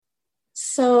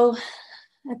So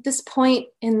at this point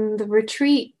in the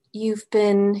retreat, you've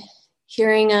been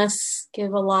hearing us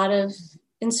give a lot of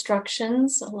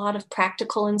instructions, a lot of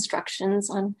practical instructions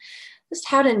on just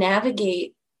how to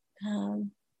navigate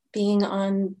being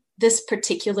on this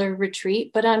particular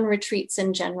retreat, but on retreats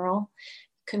in general.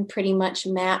 You can pretty much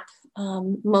map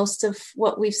most of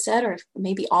what we've said, or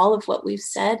maybe all of what we've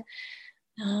said,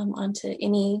 onto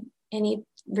any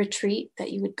retreat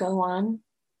that you would go on.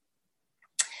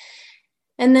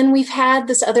 And then we've had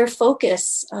this other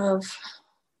focus of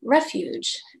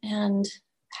refuge and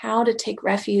how to take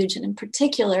refuge, and in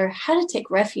particular, how to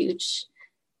take refuge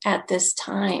at this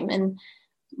time. And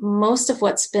most of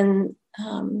what's been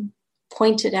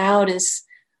pointed out is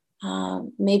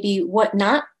maybe what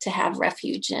not to have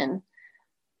refuge in.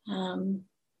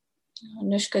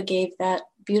 Anushka gave that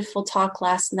beautiful talk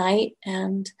last night,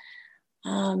 and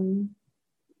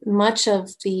much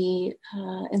of the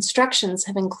instructions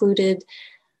have included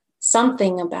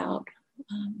something about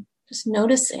just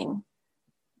noticing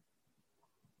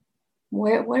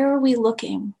where are we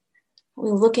looking? Are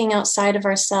we looking outside of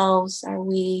ourselves? Are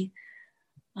we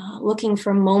looking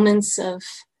for moments of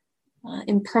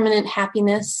impermanent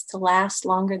happiness to last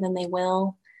longer than they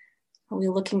will? Are we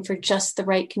looking for just the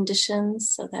right conditions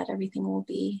so that everything will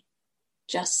be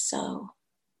just so,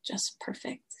 just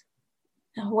perfect?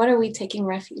 Now, what are we taking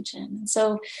refuge in? And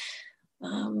so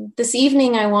this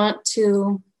evening, I want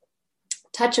to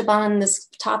touch upon this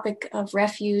topic of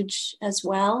refuge as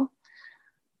well.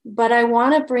 But I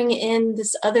want to bring in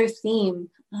this other theme.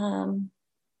 And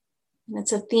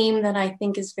it's a theme that I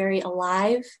think is very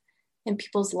alive in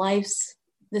people's lives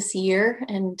this year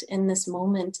and in this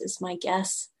moment, is my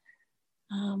guess.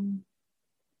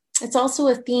 It's also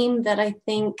a theme that I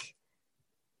think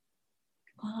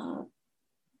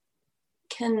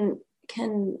can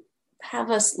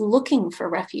have us looking for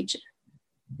refuge.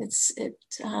 It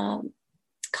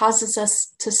causes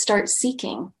us to start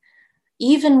seeking,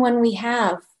 even when we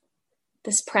have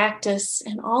this practice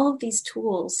and all of these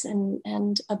tools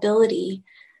and ability,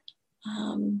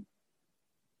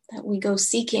 that we go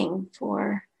seeking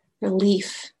for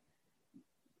relief,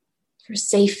 for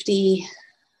safety,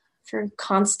 for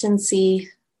constancy.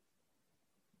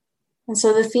 And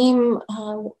so the theme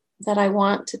that I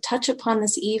want to touch upon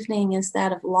this evening is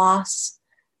that of loss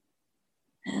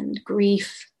and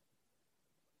grief.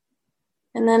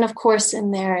 And then, of course,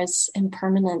 in there is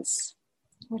impermanence,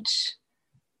 which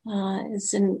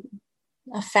is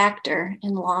a factor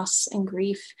in loss and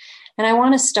grief. And I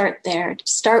want to start there,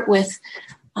 start with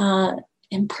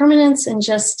impermanence and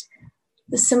just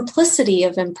the simplicity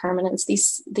of impermanence,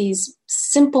 these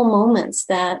simple moments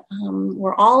that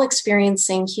we're all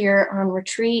experiencing here on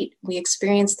retreat. We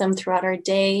experience them throughout our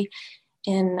day,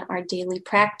 in our daily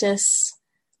practice,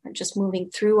 or just moving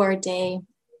through our day.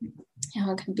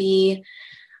 It can be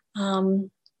the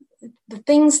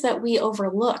things that we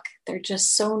overlook. They're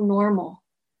just so normal.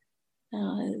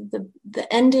 The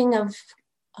ending of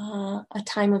a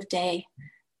time of day,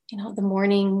 the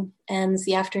morning ends,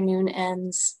 the afternoon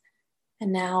ends,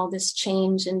 and now this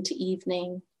change into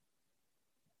evening.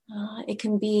 It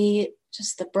can be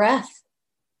just the breath,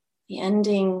 the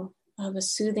ending of a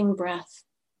soothing breath,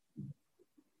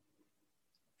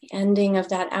 the ending of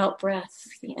that out breath,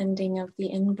 the ending of the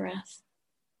in breath.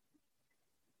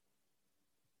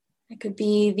 It could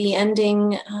be the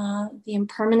ending, the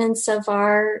impermanence of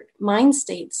our mind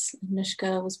states.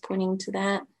 Anushka was pointing to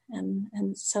that,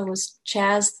 and so was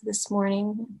Chaz this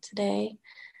morning, today.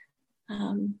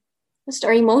 Just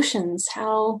our emotions,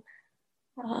 how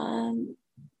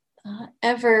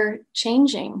ever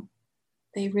changing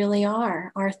they really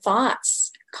are. Our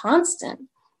thoughts, constant.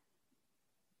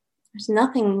 There's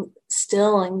nothing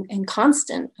still and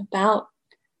constant about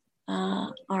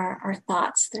our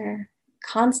thoughts. They're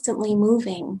constantly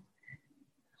moving.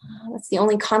 That's the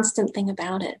only constant thing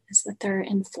about it, is that they're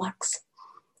in flux.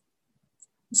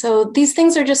 So these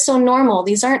things are just so normal.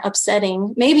 These aren't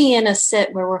upsetting. Maybe in a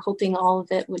sit where we're hoping all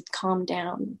of it would calm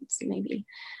down, it's maybe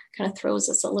kind of throws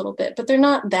us a little bit, but they're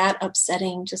not that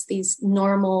upsetting, just these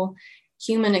normal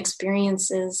human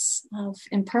experiences of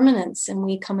impermanence. And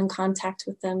we come in contact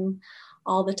with them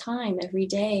all the time, every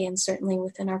day, and certainly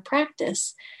within our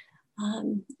practice.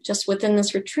 Just within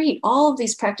this retreat, all of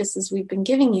these practices we've been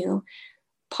giving you,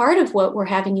 part of what we're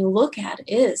having you look at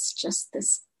is just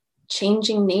this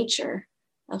changing nature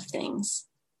of things.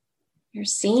 You're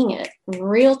seeing it in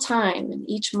real time in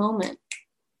each moment,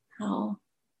 how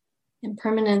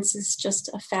impermanence is just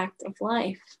a fact of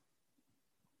life.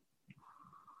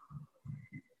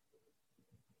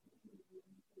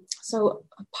 So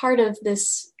a part of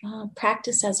this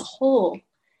practice as a whole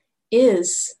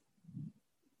is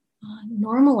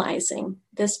normalizing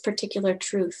this particular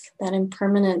truth, that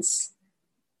impermanence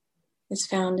is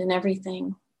found in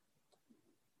everything.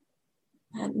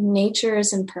 That nature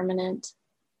is impermanent.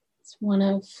 It's one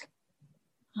of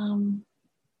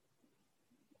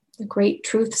the great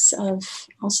truths of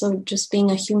also just being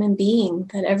a human being,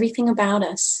 that everything about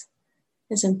us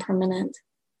is impermanent.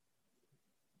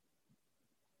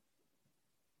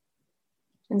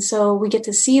 And so we get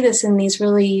to see this in these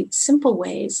really simple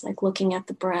ways, like looking at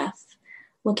the breath,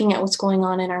 looking at what's going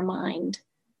on in our mind.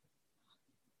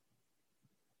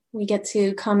 We get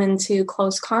to come into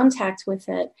close contact with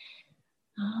it.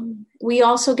 We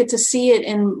also get to see it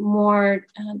in more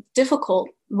difficult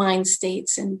mind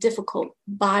states and difficult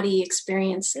body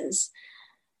experiences.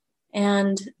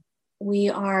 And we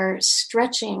are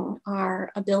stretching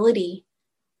our ability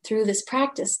through this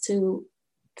practice to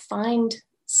find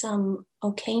some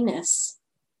okayness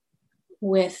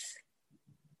with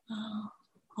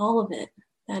all of it,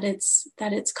 that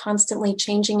it's constantly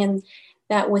changing, and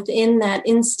that within that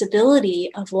instability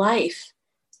of life,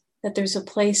 that there's a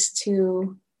place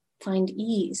to find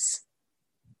ease.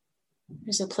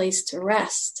 There's a place to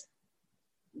rest.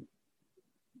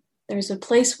 There's a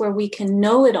place where we can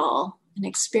know it all and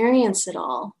experience it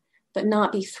all, but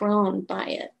not be thrown by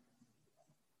it.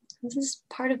 This is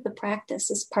part of the practice.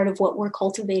 This is part of what we're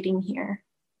cultivating here.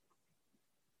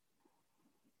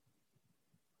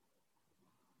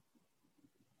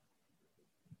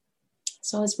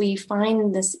 So as we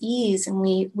find this ease and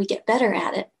we get better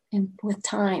at it, and with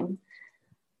time,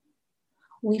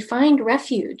 we find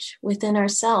refuge within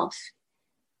ourselves.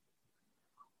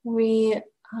 We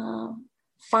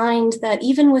find that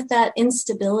even with that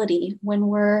instability, when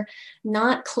we're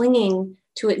not clinging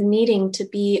to it needing to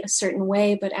be a certain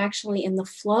way, but actually in the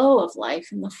flow of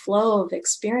life, in the flow of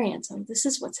experience, oh, this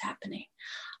is what's happening.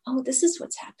 Oh, this is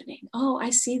what's happening. Oh, I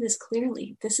see this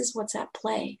clearly. This is what's at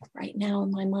play right now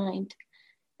in my mind.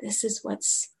 This is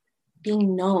what's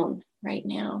being known right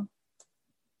now.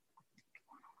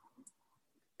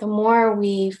 The more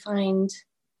we find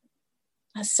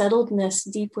a settledness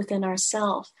deep within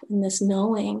ourselves, in this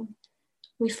knowing,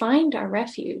 we find our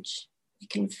refuge. We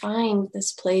can find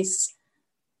this place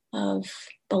of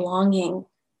belonging,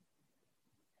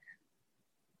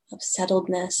 of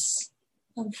settledness,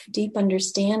 of deep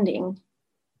understanding.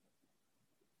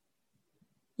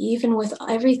 Even with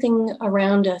everything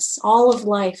around us, all of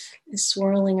life is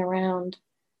swirling around,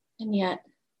 and yet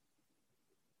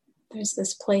there's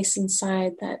this place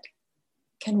inside that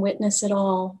can witness it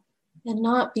all and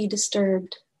not be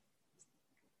disturbed.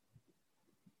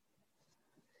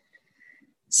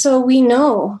 So we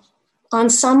know on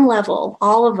some level,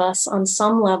 all of us on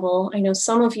some level, I know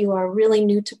some of you are really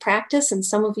new to practice and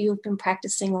some of you have been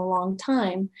practicing a long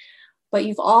time, but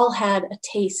you've all had a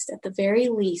taste at the very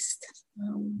least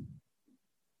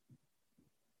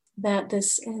that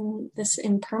this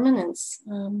impermanence,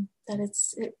 that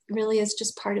it really is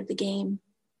just part of the game.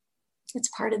 It's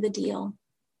part of the deal.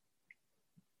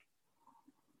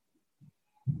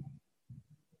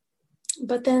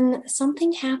 But then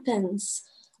something happens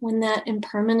when that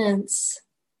impermanence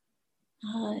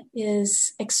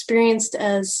is experienced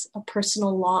as a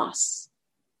personal loss.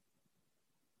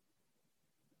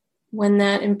 When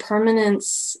that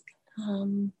impermanence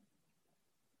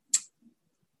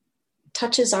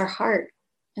touches our heart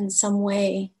in some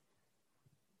way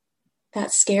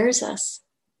that scares us.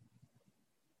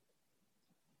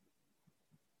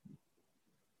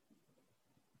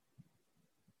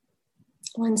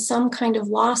 When some kind of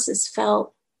loss is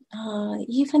felt,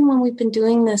 even when we've been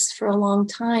doing this for a long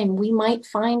time, we might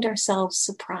find ourselves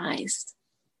surprised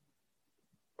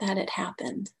that it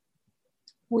happened.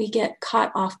 We get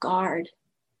caught off guard.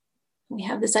 We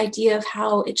have this idea of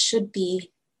how it should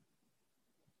be,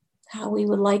 how we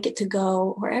would like it to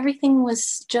go, or everything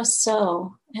was just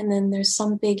so, and then there's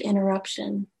some big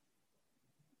interruption.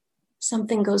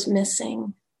 Something goes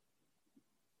missing.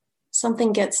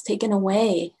 Something gets taken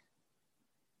away,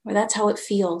 or that's how it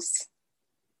feels.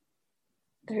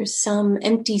 There's some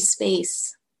empty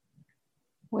space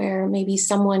where maybe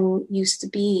someone used to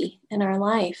be in our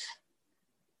life.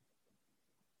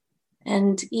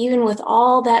 And even with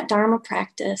all that Dharma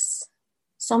practice,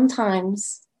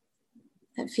 sometimes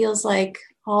it feels like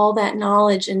all that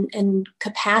knowledge and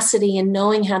capacity and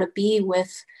knowing how to be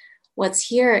with what's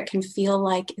here, it can feel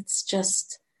like it's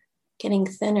just getting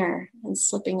thinner and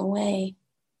slipping away.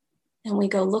 And we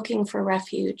go looking for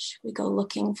refuge. We go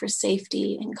looking for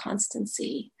safety and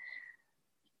constancy.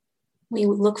 We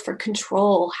look for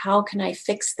control. How can I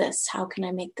fix this? How can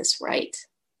I make this right?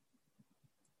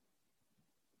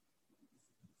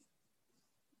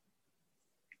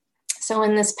 So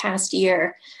in this past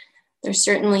year, there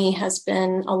certainly has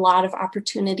been a lot of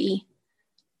opportunity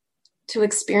to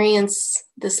experience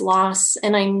this loss.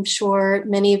 And I'm sure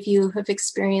many of you have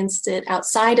experienced it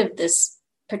outside of this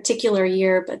particular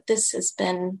year, but this has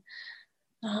been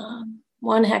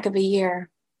one heck of a year.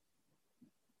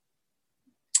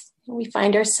 We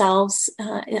find ourselves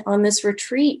on this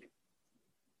retreat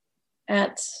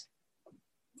it's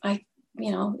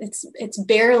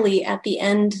barely at the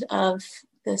end of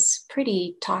this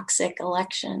pretty toxic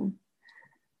election.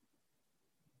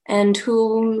 And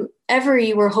whomever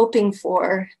you were hoping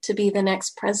for to be the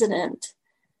next president,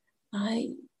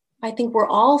 I think we're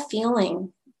all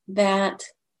feeling that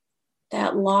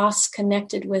loss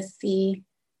connected with the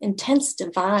intense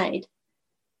divide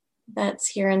that's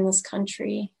here in this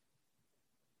country.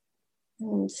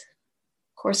 And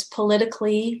of course,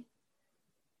 politically,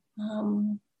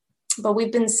 but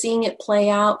we've been seeing it play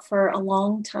out for a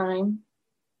long time.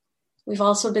 We've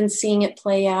also been seeing it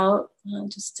play out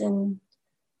just in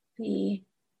the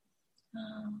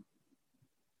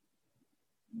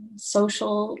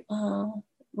social,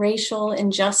 racial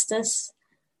injustice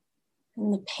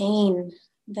and the pain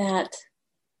that,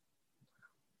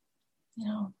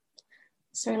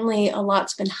 certainly a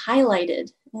lot's been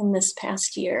highlighted in this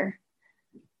past year.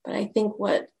 But I think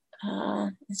what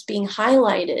is being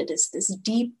highlighted is this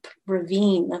deep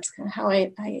ravine. That's kind of how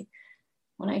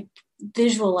when I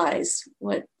visualize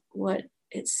what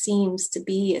it seems to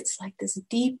be, it's like this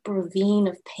deep ravine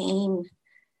of pain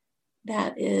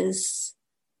that is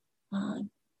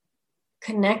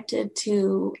connected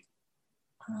to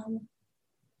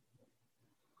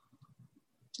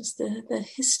just the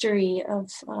history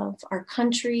of our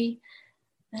country,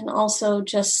 and also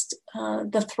just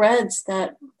the threads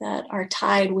that are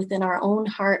tied within our own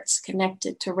hearts,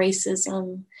 connected to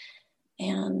racism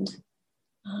and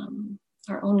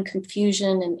our own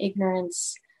confusion and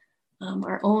ignorance,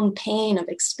 our own pain of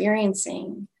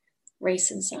experiencing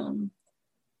racism,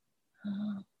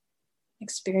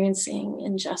 experiencing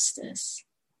injustice.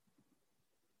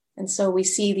 And so we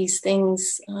see these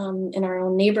things in our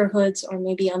own neighborhoods, or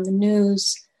maybe on the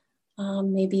news,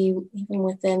 maybe even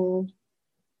within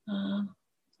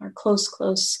our close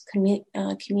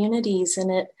communities,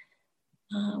 and it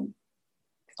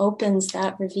opens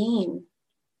that ravine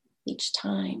each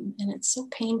time, and it's so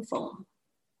painful.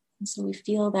 And so we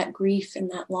feel that grief and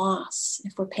that loss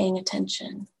if we're paying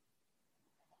attention.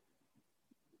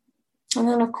 And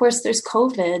then, of course, there's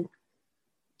COVID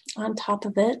on top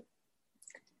of it.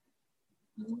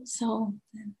 So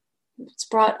it's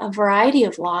brought a variety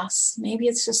of loss. Maybe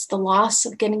it's just the loss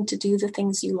of getting to do the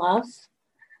things you love,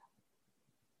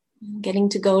 getting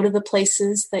to go to the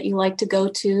places that you like to go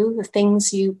to, the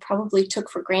things you probably took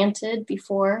for granted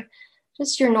before,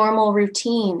 just your normal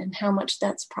routine, and how much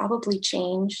that's probably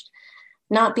changed.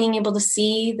 Not being able to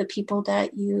see the people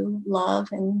that you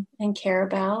love and care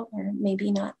about, or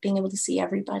maybe not being able to see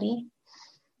everybody.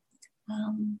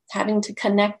 Having to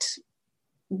connect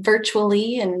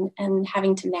virtually and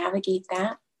having to navigate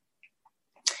that.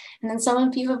 And then some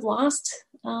of you have lost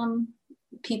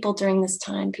people during this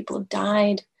time. People have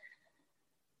died,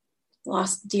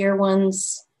 lost dear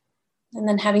ones, and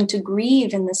then having to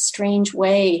grieve in this strange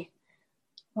way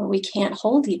where we can't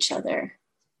hold each other.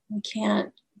 We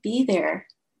can't be there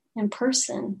in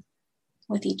person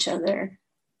with each other.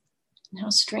 And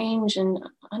how strange and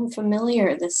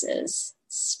unfamiliar this is.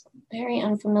 It's very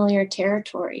unfamiliar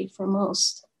territory for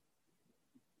most.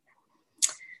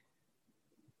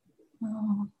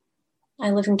 I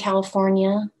live in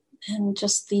California, and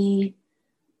just the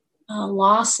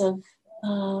loss of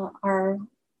our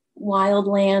wild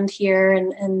land here,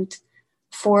 and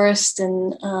forest,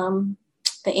 and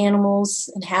the animals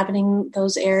inhabiting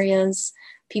those areas,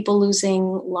 people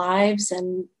losing lives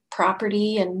and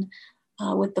property, and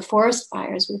with the forest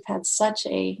fires, we've had such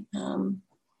a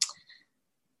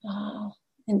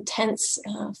intense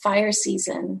fire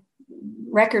season,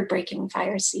 record-breaking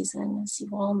fire season, as you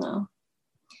all know.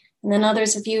 And then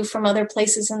others of you from other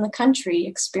places in the country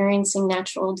experiencing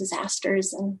natural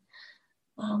disasters, and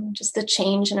just the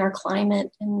change in our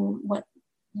climate and what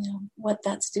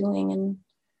that's doing, and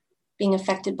being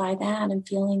affected by that and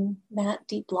feeling that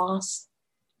deep loss.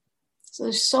 So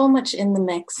there's so much in the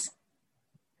mix.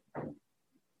 And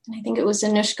I think it was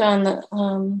Anushka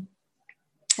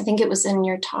I think it was in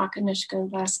your talk, Anushka,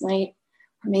 last night,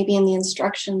 or maybe in the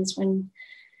instructions, when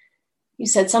you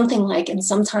said something like, and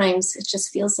sometimes it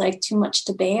just feels like too much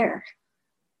to bear.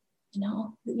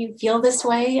 You feel this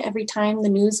way every time the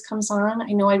news comes on.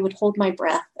 I know I would hold my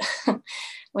breath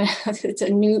when it's a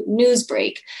new news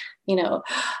break. I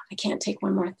can't take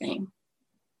one more thing.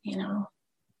 It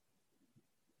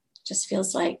just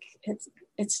feels like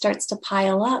it starts to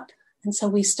pile up. And so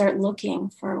we start looking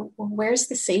for, well, where's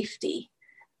the safety?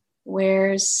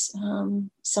 Where's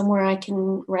somewhere I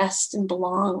can rest and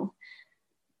belong?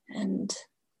 And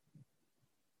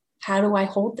how do I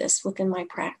hold this within my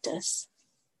practice?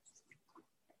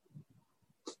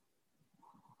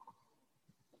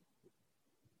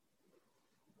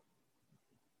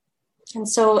 And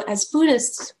so as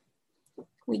Buddhists,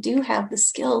 we do have the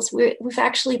skills. We've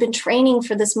actually been training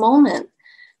for this moment.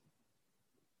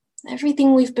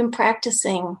 Everything we've been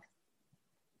practicing,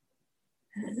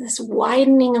 this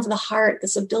widening of the heart,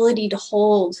 this ability to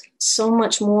hold so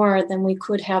much more than we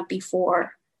could have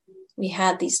before we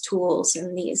had these tools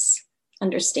and these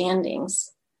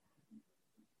understandings.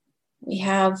 We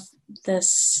have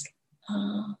this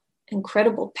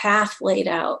incredible path laid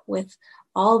out with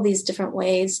all these different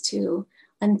ways to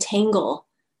untangle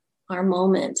our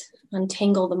moment,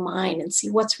 untangle the mind and see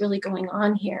what's really going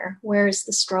on here. Where's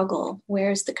the struggle?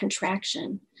 Where's the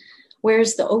contraction?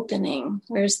 Where's the opening?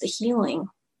 Where's the healing?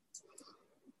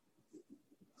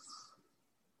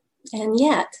 And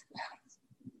yet,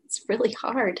 it's really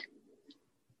hard.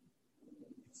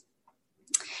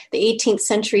 The 18th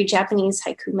century Japanese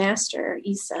haiku master,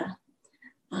 Issa,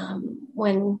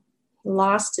 when he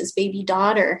lost his baby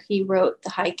daughter, he wrote the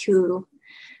haiku,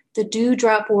 "The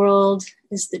dewdrop world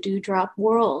is the dewdrop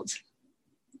world,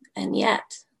 and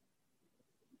yet.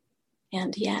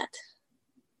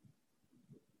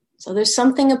 So there's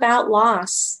something about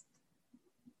loss,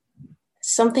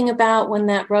 something about when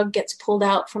that rug gets pulled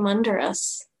out from under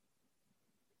us,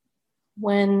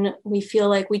 when we feel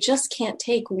like we just can't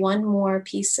take one more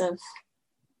piece of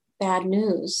bad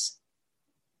news.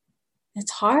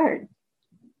 It's hard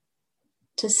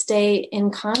to stay in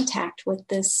contact with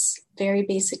this very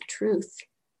basic truth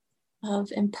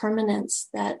of impermanence,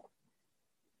 that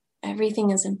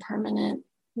everything is impermanent.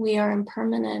 We are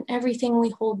impermanent. Everything we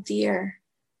hold dear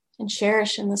and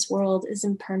cherish in this world is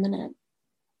impermanent.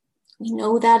 We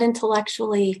know that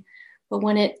intellectually, but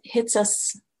when it hits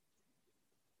us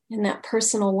in that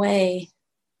personal way,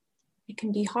 it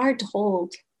can be hard to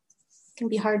hold. It can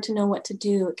be hard to know what to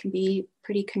do. It can be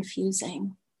pretty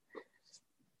confusing.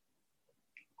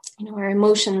 Our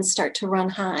emotions start to run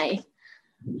high.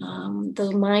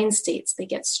 The mind states, they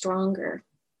get stronger.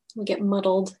 We get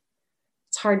muddled.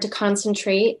 It's hard to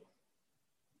concentrate,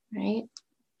 right?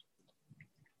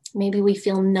 Maybe we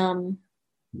feel numb.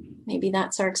 Maybe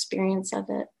that's our experience of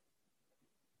it.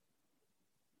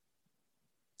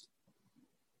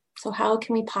 So how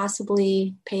can we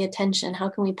possibly pay attention? How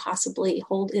can we possibly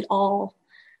hold it all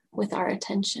with our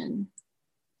attention?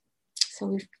 So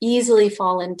we easily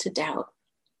fall into doubt.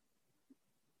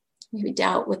 We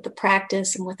doubt with the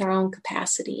practice and with our own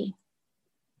capacity.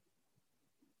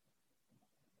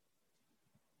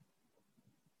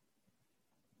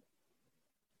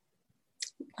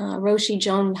 Roshi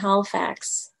Joan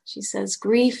Halifax, she says,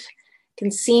 grief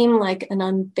can seem like an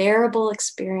unbearable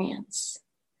experience.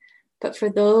 But for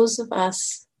those of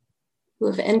us who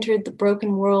have entered the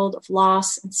broken world of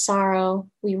loss and sorrow,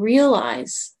 we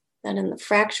realize that in the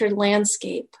fractured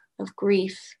landscape of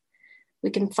grief, we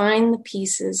can find the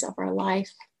pieces of our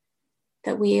life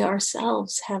that we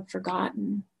ourselves have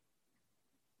forgotten.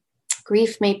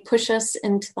 Grief may push us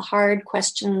into the hard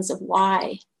questions of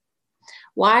why.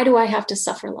 Why do I have to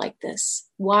suffer like this?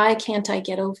 Why can't I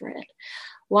get over it?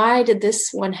 Why did this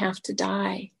one have to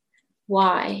die?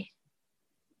 Why?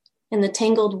 In the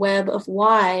tangled web of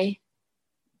why,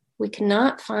 we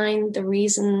cannot find the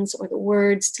reasons or the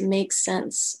words to make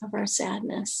sense of our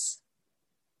sadness.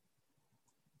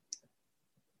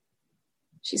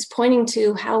 She's pointing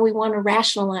to how we want to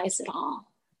rationalize it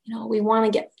all. We want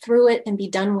to get through it and be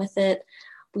done with it.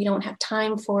 We don't have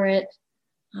time for it.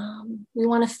 We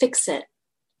want to fix it.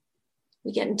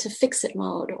 We get into fix-it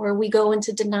mode, or we go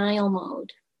into denial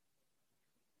mode.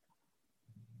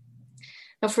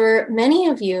 Now, for many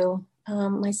of you,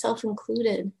 myself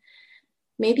included,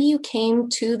 maybe you came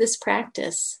to this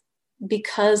practice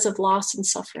because of loss and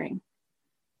suffering.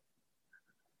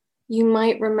 You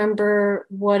might remember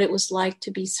what it was like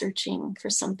to be searching for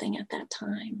something at that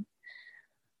time,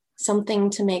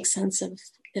 something to make sense of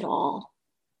it all.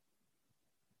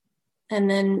 And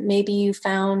then maybe you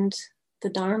found the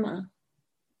Dharma,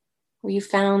 or you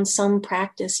found some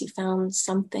practice, you found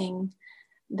something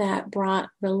that brought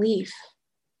relief.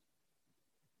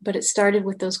 But it started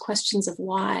with those questions of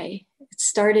why. It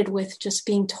started with just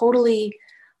being totally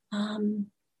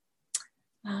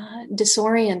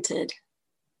disoriented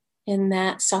in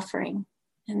that suffering,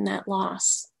 in that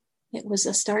loss. It was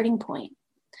a starting point.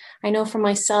 I know for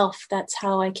myself, that's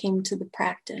how I came to the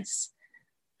practice.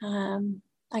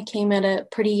 I came at a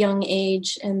pretty young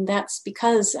age, and that's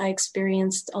because I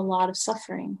experienced a lot of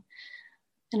suffering.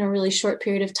 In a really short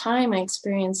period of time, I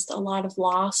experienced a lot of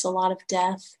loss, a lot of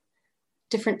death,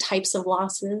 different types of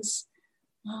losses,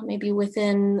 maybe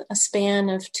within a span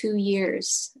of 2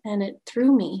 years. And it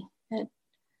threw me.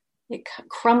 It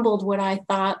crumbled what I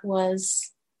thought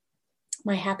was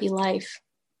my happy life.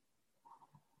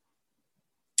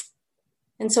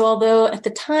 And so although at the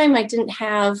time I didn't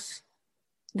have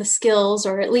the skills,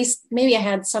 or at least maybe I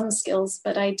had some skills,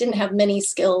 but I didn't have many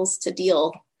skills to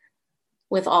deal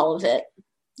with all of it.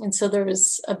 And so there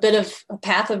was a bit of a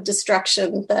path of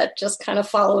destruction that just kind of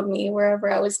followed me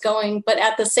wherever I was going. But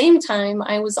at the same time,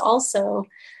 I was also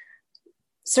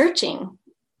searching.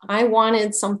 I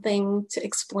wanted something to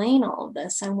explain all of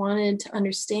this. I wanted to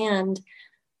understand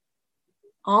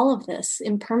all of this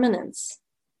impermanence.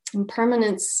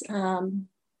 Impermanence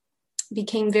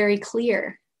became very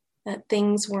clear that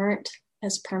things weren't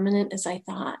as permanent as I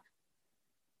thought.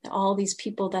 That all these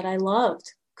people that I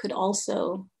loved could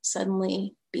also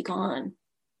suddenly be gone.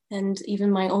 And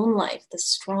even my own life, the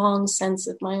strong sense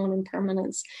of my own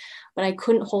impermanence, but I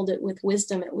couldn't hold it with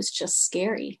wisdom. It was just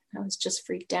scary. I was just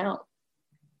freaked out.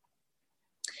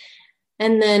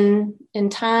 And then in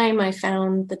time, I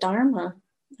found the Dharma.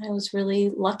 I was really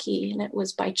lucky, and it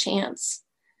was by chance,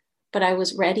 but I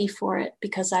was ready for it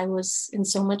because I was in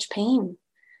so much pain.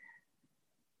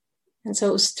 And so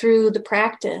it was through the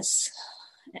practice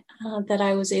that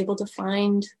I was able to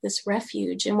find this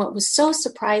refuge. And what was so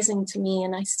surprising to me,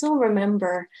 and I still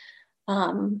remember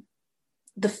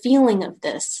the feeling of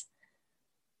this,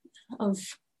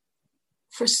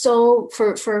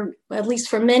 for at least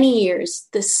for many years,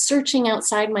 this searching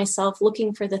outside myself,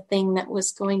 looking for the thing that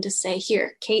was going to say,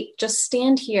 here, Kate, just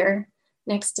stand here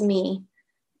next to me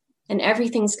and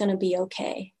everything's going to be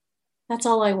okay. That's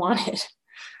all I wanted,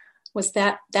 was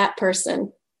that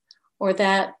person or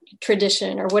that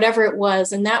tradition or whatever it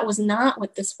was. And that was not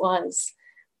what this was.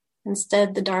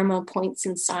 Instead, the Dharma points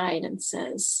inside and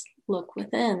says, look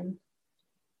within.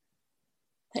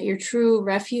 That your true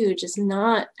refuge is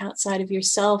not outside of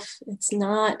yourself. It's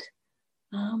not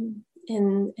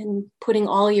in putting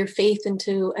all your faith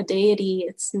into a deity.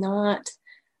 It's not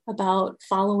about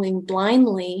following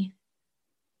blindly.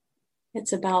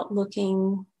 It's about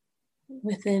looking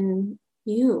within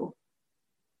you.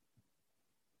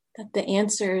 That the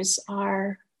answers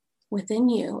are within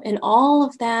you. And all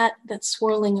of that that's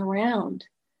swirling around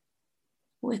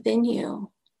within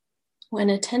you, when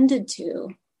attended to,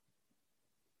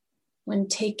 when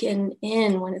taken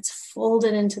in, when it's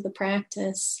folded into the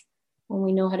practice, when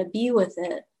we know how to be with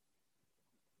it,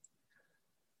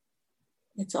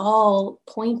 it's all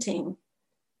pointing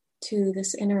to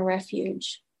this inner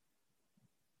refuge.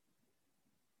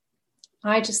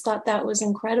 I just thought that was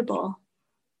incredible.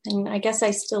 And I guess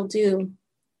I still do.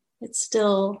 It's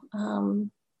still, when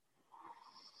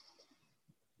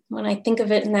I think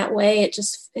of it in that way,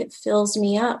 it fills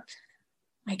me up.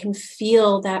 I can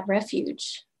feel that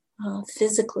refuge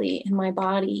physically in my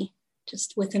body,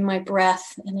 just within my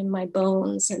breath and in my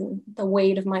bones and the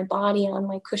weight of my body on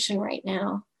my cushion right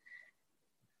now.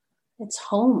 It's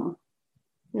home.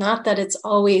 Not that it's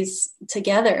always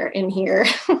together in here.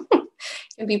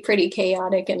 It can be pretty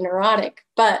chaotic and neurotic,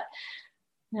 but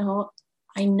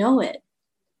I know it.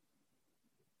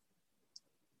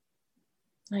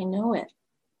 I know it.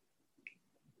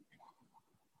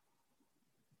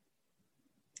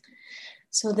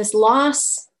 So this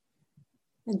loss,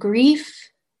 the grief,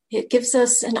 it gives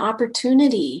us an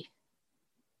opportunity.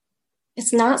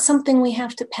 It's not something we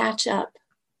have to patch up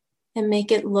and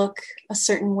make it look a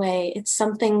certain way. It's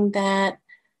something that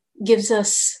gives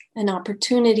us an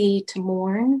opportunity to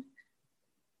mourn,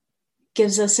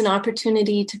 gives us an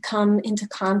opportunity to come into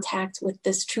contact with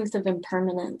this truth of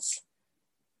impermanence,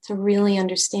 to really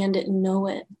understand it and know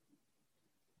it.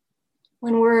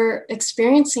 When we're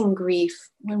experiencing grief,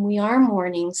 when we are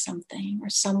mourning something or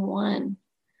someone,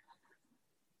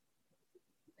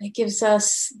 it gives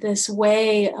us this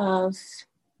way of,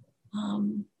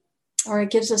 or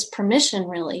it gives us permission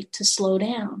really to slow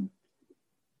down,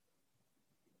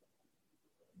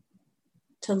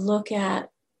 to look at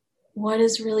what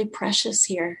is really precious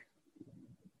here.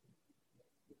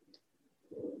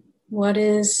 What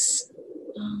is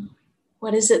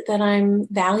it that I'm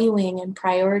valuing and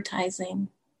prioritizing?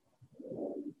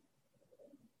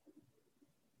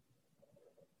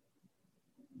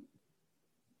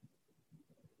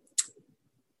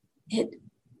 It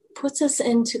puts us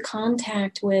into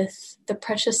contact with the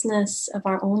preciousness of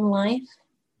our own life.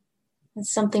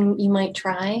 It's something you might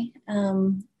try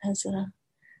as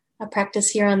a practice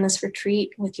here on this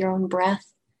retreat with your own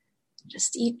breath.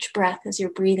 Just each breath as you're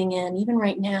breathing in, even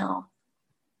right now,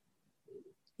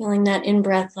 feeling that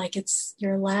in-breath like it's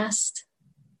your last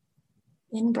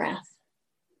in-breath,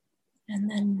 and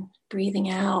then breathing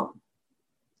out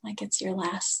like it's your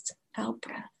last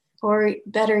out-breath. Or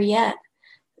better yet,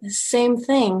 the same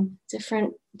thing,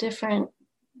 different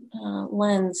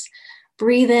lens.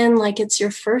 Breathe in like it's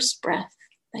your first breath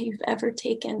that you've ever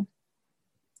taken,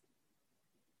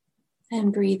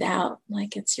 and breathe out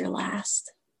like it's your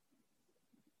last.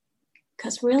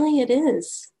 Because really it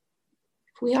is.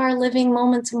 If we are living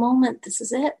moment to moment, this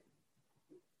is it.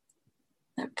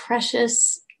 That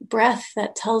precious breath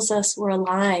that tells us we're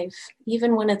alive,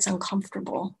 even when it's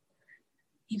uncomfortable,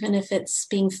 even if it's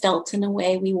being felt in a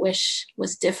way we wish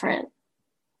was different.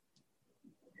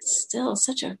 It's still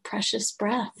such a precious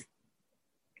breath.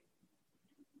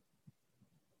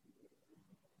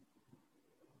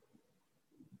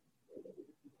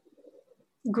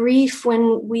 Grief,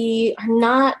 when we are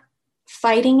not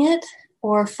fighting it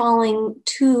or falling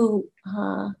too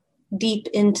deep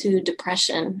into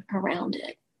depression around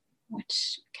it,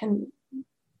 which can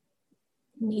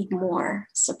need more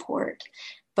support.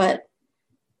 But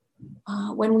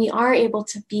when we are able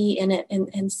to be in it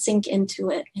and sink into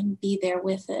it and be there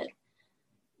with it,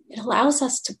 it allows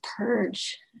us to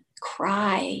purge,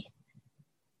 cry.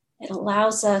 It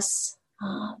allows us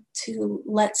to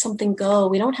let something go.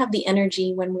 We don't have the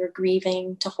energy when we're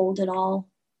grieving to hold it all.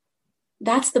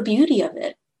 That's the beauty of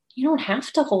it. You don't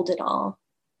have to hold it all.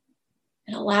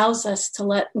 It allows us to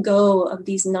let go of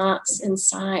these knots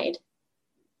inside.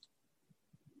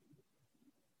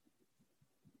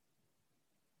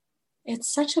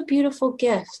 It's such a beautiful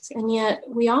gift, and yet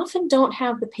we often don't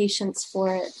have the patience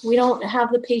for it. We don't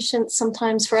have the patience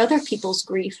sometimes for other people's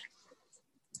grief.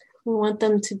 We want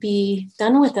them to be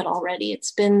done with it already.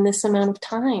 It's been this amount of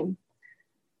time.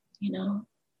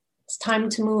 It's time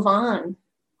to move on.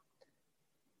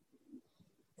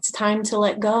 It's time to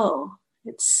let go.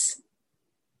 It's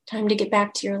time to get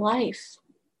back to your life.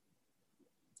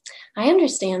 I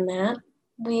understand that.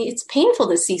 It's painful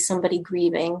to see somebody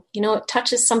grieving. It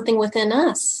touches something within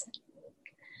us.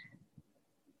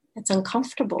 It's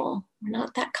uncomfortable. We're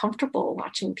not that comfortable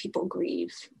watching people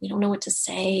grieve. We don't know what to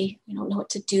say. We don't know what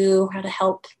to do, how to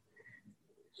help.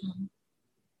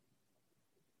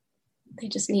 They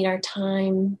just need our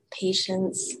time,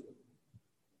 patience.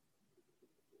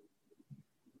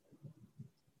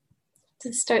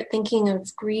 To start thinking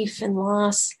of grief and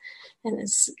loss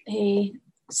as a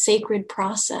sacred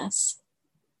process,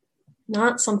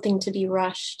 not something to be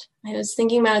rushed. I was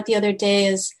thinking about it the other day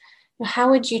as,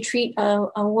 how would you treat a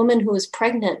woman who is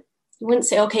pregnant? You wouldn't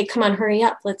say, okay, come on, hurry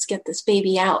up. Let's get this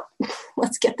baby out.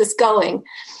 Let's get this going.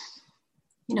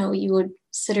 You would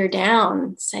sit her down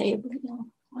and say,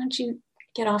 why don't you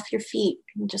get off your feet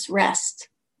and just rest?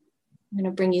 I'm going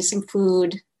to bring you some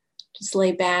food. Just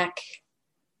lay back.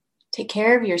 Take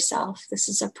care of yourself. This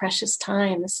is a precious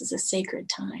time. This is a sacred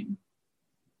time.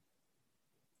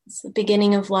 It's the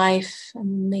beginning of life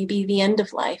and maybe the end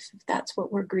of life, if that's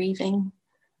what we're grieving.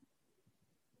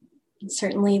 And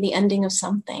certainly the ending of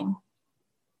something.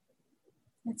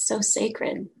 It's so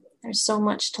sacred. There's so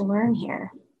much to learn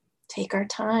here. Take our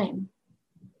time.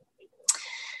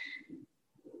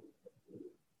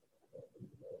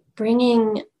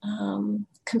 Bringing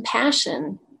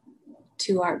compassion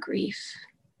to our grief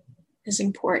is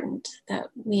important, that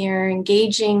we are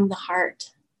engaging the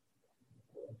heart.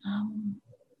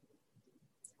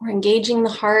 We're engaging the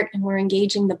heart and we're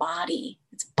engaging the body.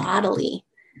 It's bodily.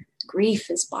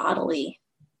 Grief is bodily.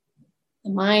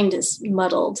 The mind is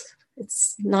muddled.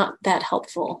 It's not that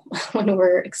helpful when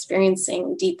we're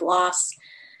experiencing deep loss.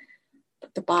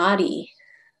 But the body,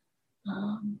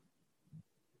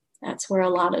 that's where a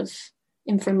lot of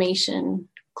information,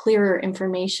 clearer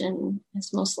information,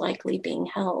 is most likely being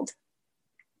held.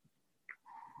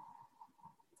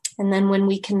 And then when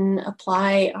we can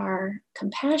apply our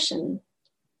compassion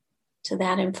to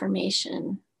that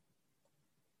information,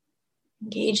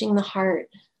 engaging the heart,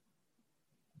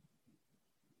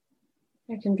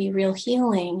 there can be real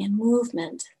healing and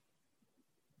movement.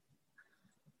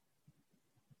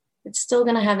 It's still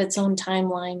going to have its own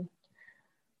timeline,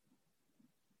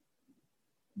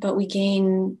 but we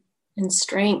gain in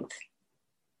strength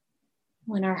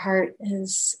when our heart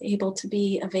is able to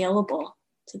be available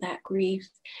to that grief.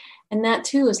 And that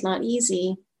too is not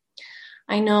easy.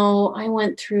 I know I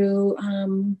went through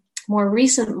more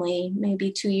recently,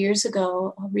 maybe 2 years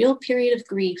ago, a real period of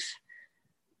grief.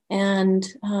 And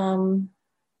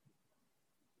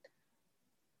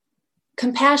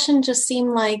compassion just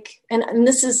seemed like, and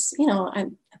this is, I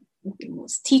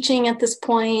was teaching at this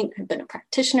point. I've been a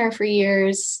practitioner for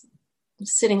years.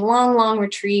 sitting long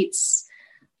retreats.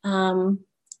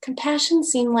 Compassion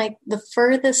seemed like the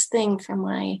furthest thing from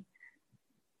my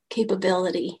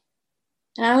capability.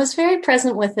 And I was very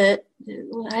present with it. I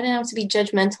didn't have to be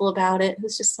judgmental about it. It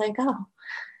was just like, oh,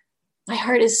 my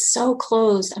heart is so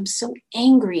closed. I'm so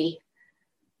angry.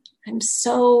 I'm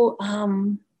so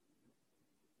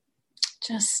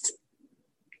just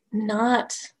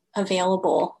not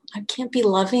available. I can't be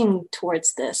loving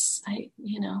towards this.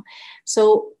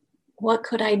 So what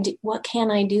could I do? What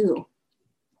can I do?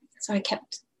 So I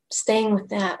kept staying with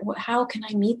that. How can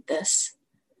I meet this?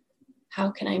 How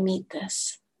can I meet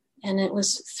this? And it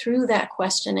was through that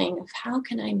questioning of how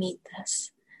can I meet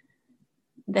this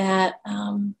that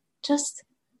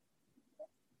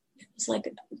it was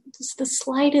like just the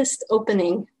slightest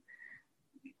opening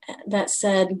that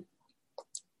said,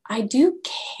 I do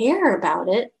care about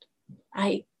it.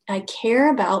 I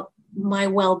care about my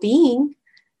well-being.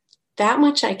 That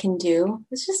much I can do.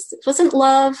 It wasn't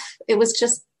love. It was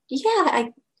just,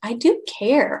 I do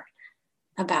care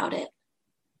about it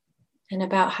and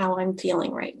about how I'm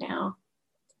feeling right now.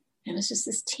 And it was just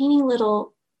this teeny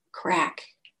little crack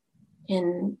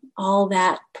in all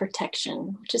that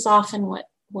protection, which is often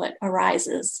what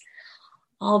arises.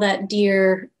 All those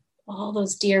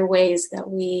dear ways that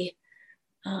we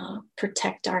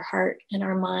protect our heart and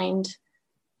our mind,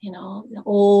 the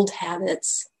old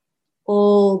habits,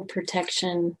 old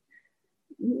protection,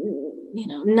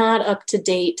 not up to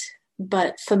date,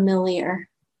 but familiar,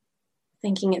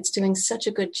 thinking it's doing such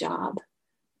a good job,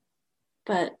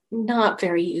 but not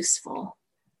very useful,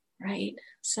 right?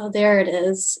 So there it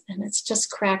is, and it's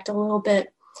just cracked a little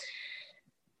bit.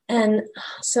 And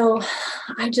so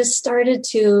I just started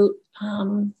to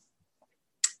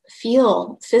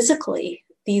feel physically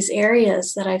these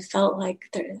areas that I felt like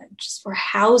they just were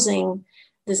housing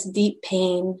this deep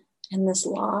pain and this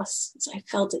loss. So I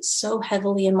felt it so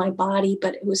heavily in my body,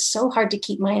 but it was so hard to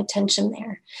keep my attention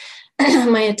there.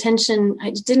 My attention, I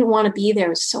didn't want to be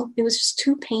there. It was just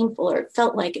too painful, or it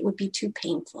felt like it would be too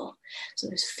painful. So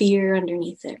there's fear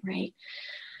underneath it, right?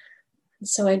 And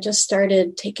so I just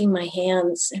started taking my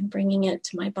hands and bringing it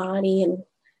to my body and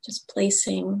just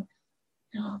placing,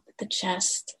 the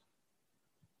chest,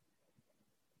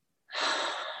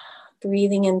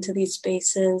 breathing into these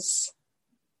spaces,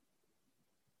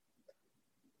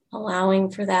 allowing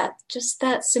for that, just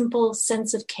that simple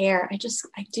sense of care. I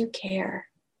do care.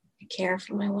 I care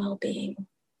for my well-being.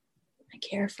 I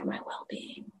care for my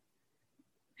well-being.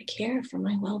 I care for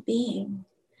my well-being.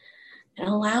 And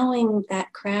allowing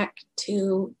that crack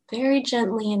to very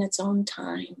gently in its own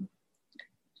time,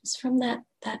 just from the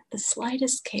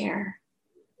slightest care,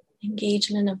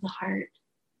 engagement of the heart.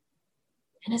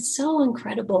 And it's so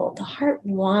incredible. The heart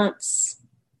wants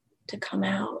to come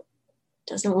out,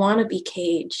 doesn't want to be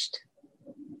caged.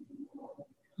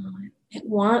 It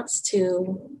wants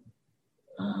to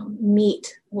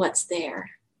meet what's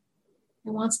there. It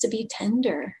wants to be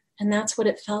tender. And that's what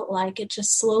it felt like. It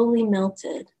just slowly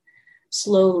melted.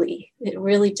 Slowly. It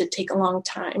really did take a long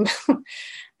time.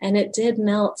 And it did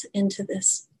melt into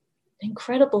this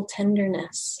incredible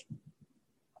tenderness.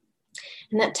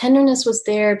 And that tenderness was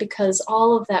there because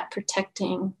all of that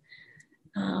protecting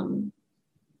kind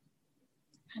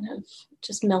of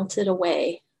just melted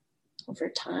away over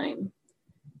time.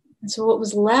 And so what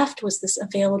was left was this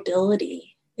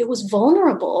availability. It was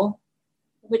vulnerable,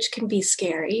 which can be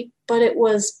scary, but it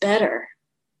was better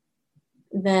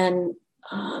than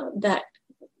that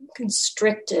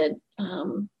constricted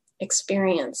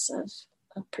experience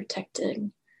of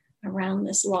protecting around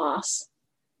this loss.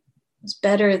 It was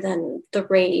better than the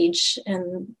rage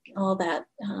and all that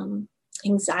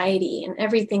anxiety and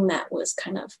everything that was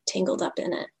kind of tangled up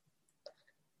in it.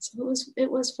 So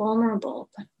it was vulnerable,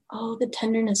 but the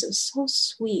tenderness, it was so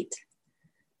sweet.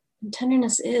 And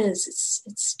tenderness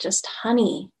it's just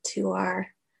honey to our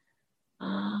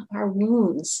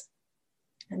wounds.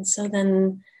 And so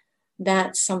then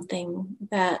that's something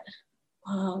that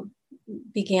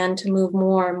began to move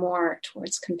more and more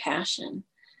towards compassion.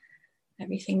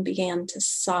 Everything began to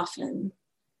soften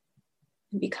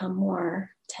and become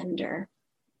more tender.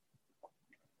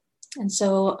 And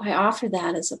so I offer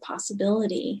that as a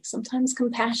possibility. Sometimes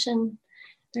compassion,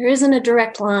 there isn't a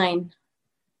direct line.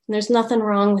 And there's nothing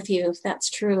wrong with you if that's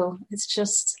true. It's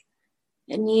just,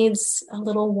 it needs a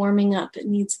little warming up. It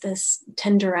needs this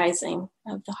tenderizing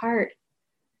of the heart.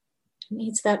 It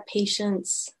needs that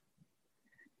patience.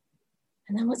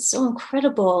 And then what's so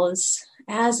incredible is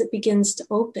as it begins to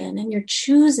open and you're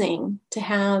choosing to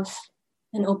have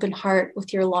an open heart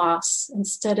with your loss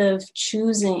instead of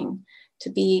choosing to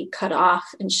be cut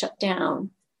off and shut down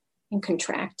and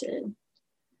contracted.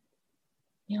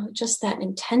 just that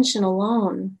intention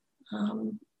alone,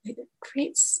 it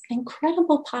creates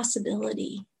incredible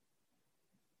possibility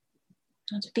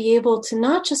to be able to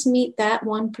not just meet that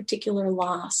one particular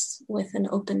loss with an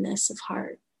openness of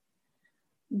heart,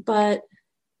 but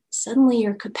suddenly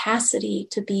your capacity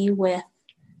to be with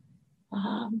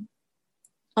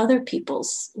other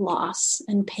people's loss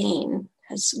and pain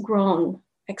has grown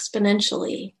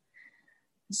exponentially.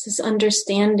 This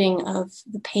understanding of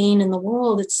the pain in the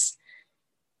world, it's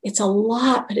a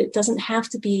lot, but it doesn't have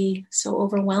to be so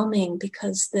overwhelming,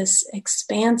 because this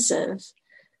expansive,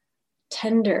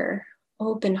 tender,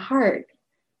 open heart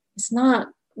is not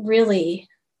really,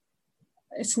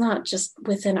 it's not just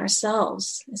within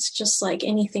ourselves. It's just like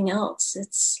anything else.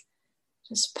 It's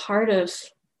just part of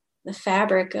the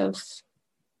fabric of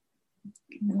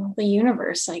the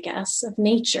universe, I guess, of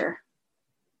nature.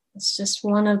 It's just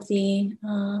one of the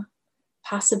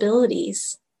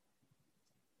possibilities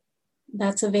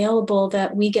that's available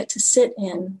that we get to sit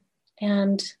in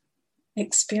and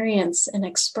experience and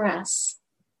express.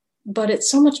 But it's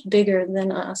so much bigger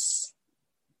than us.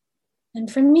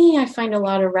 And for me, I find a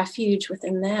lot of refuge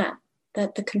within that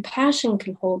the compassion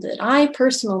can hold it. I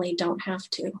personally don't have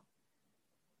to.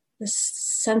 This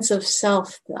sense of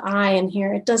self, the I in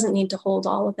here, it doesn't need to hold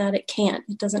all of that. It can't.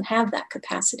 It doesn't have that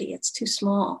capacity. It's too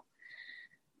small.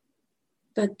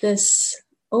 But this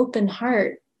open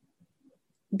heart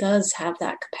does have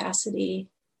that capacity,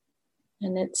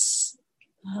 and it's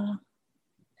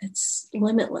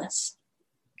limitless.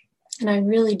 And I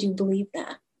really do believe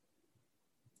that.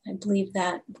 I believe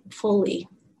that fully.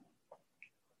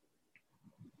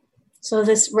 So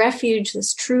this refuge,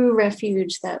 this true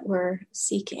refuge that we're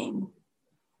seeking,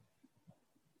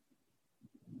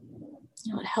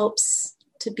 it helps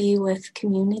to be with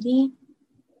community,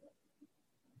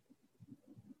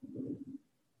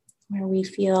 where we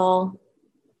feel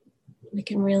we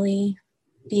can really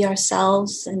be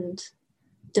ourselves and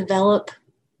develop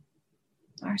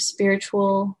our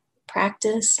spiritual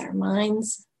practice, our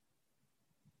minds.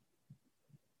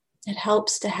 It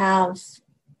helps to have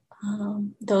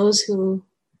those who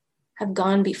have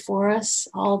gone before us,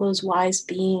 all those wise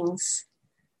beings,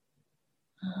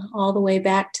 all the way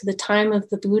back to the time of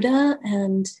the Buddha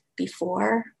and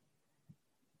before,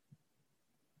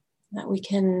 that we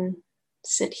can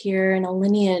sit here in a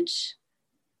lineage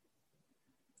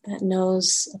that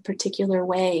knows a particular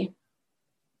way.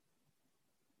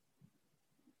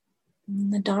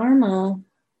 And the Dharma,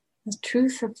 the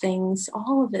truth of things,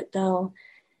 all of it though,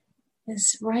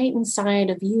 is right inside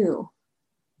of you.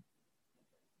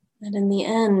 That in the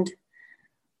end,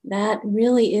 that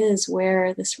really is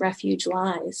where this refuge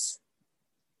lies.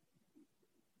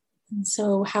 And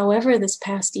so however this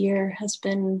past year has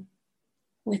been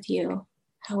with you,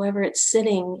 however it's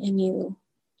sitting in you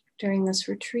during this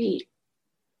retreat,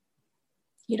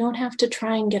 you don't have to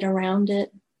try and get around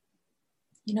it.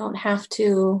 You don't have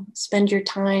to spend your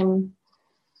time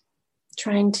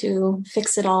trying to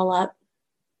fix it all up,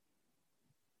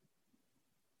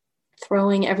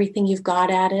 throwing everything you've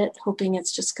got at it, hoping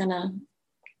it's just going to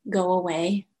go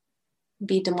away,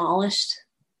 be demolished.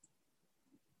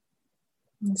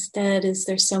 Instead, is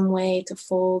there some way to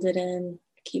fold it in,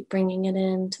 keep bringing it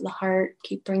in to the heart,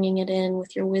 keep bringing it in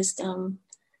with your wisdom?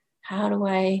 How do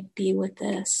I be with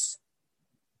this?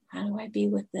 How do I be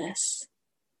with this?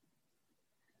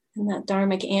 And that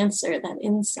dharmic answer, that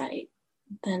insight,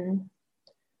 then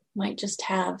might just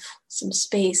have some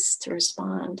space to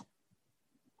respond.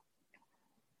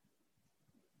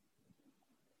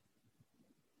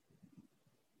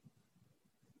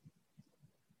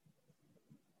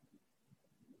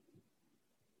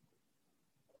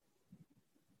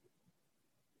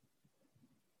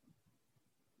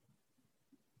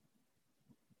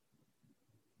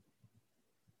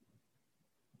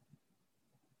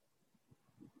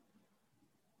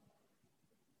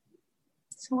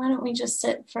 So why don't we just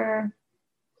sit for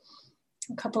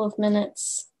a couple of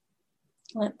minutes,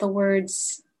 let the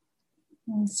words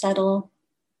settle.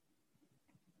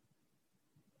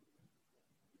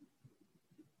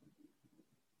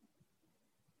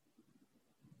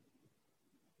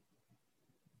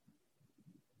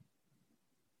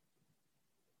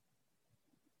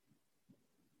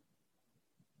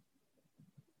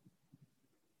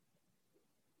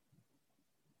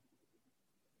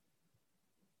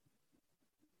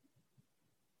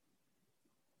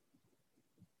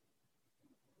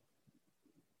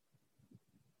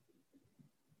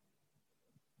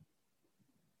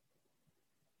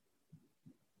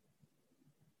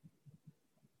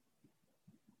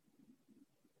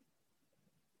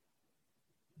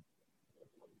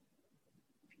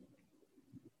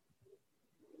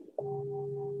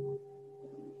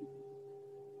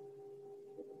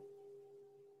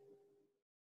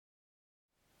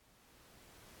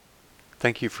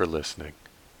 Thank you for listening.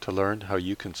 To learn how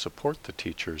you can support the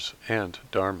teachers and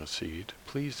Dharma Seed,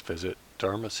 please visit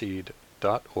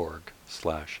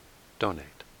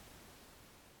dharmaseed.org/donate.